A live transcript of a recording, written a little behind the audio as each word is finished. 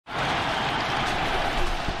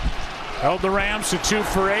Held the Rams to 2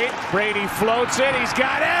 for 8. Brady floats it. He's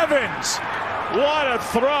got Evans. What a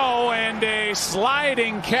throw and a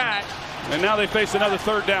sliding cat. And now they face another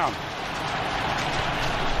third down.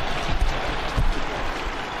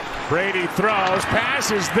 Brady throws.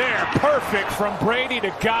 Pass is there. Perfect from Brady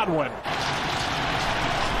to Godwin.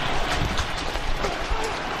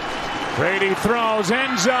 Brady throws.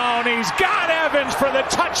 End zone. He's got Evans for the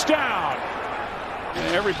touchdown.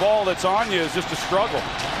 And every ball that's on you is just a struggle.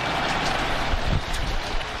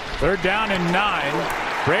 3rd down and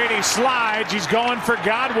 9. Brady slides. He's going for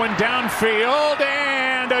Godwin downfield.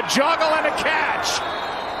 And a juggle and a catch.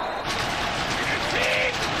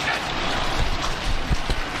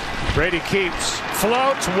 Brady keeps.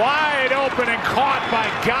 Floats wide open and caught by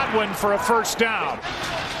Godwin for a first down.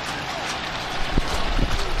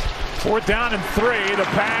 4th down and 3. The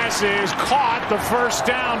pass is caught. The first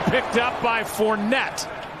down picked up by Fournette.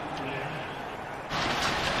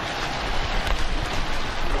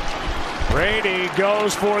 Brady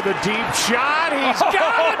goes for the deep shot. He's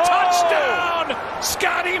got a touchdown!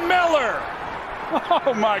 Scotty Miller.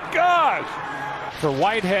 Oh my gosh. For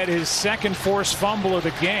Whitehead, his 2nd forced fumble of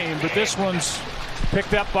the game, but this one's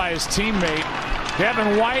picked up by his teammate.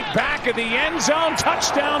 Devin White back of the end zone.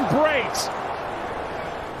 Touchdown, Brate.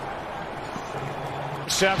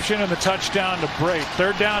 Reception and the touchdown to Brate.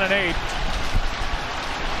 3rd down and 8.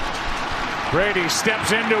 Brady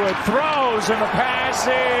steps into it, throws, and the pass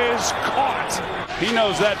is caught. He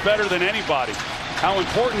knows that better than anybody, how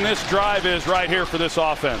important this drive is right here for this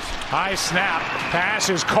offense. High snap. Pass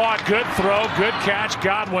is caught. Good throw. Good catch.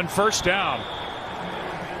 Godwin, first down.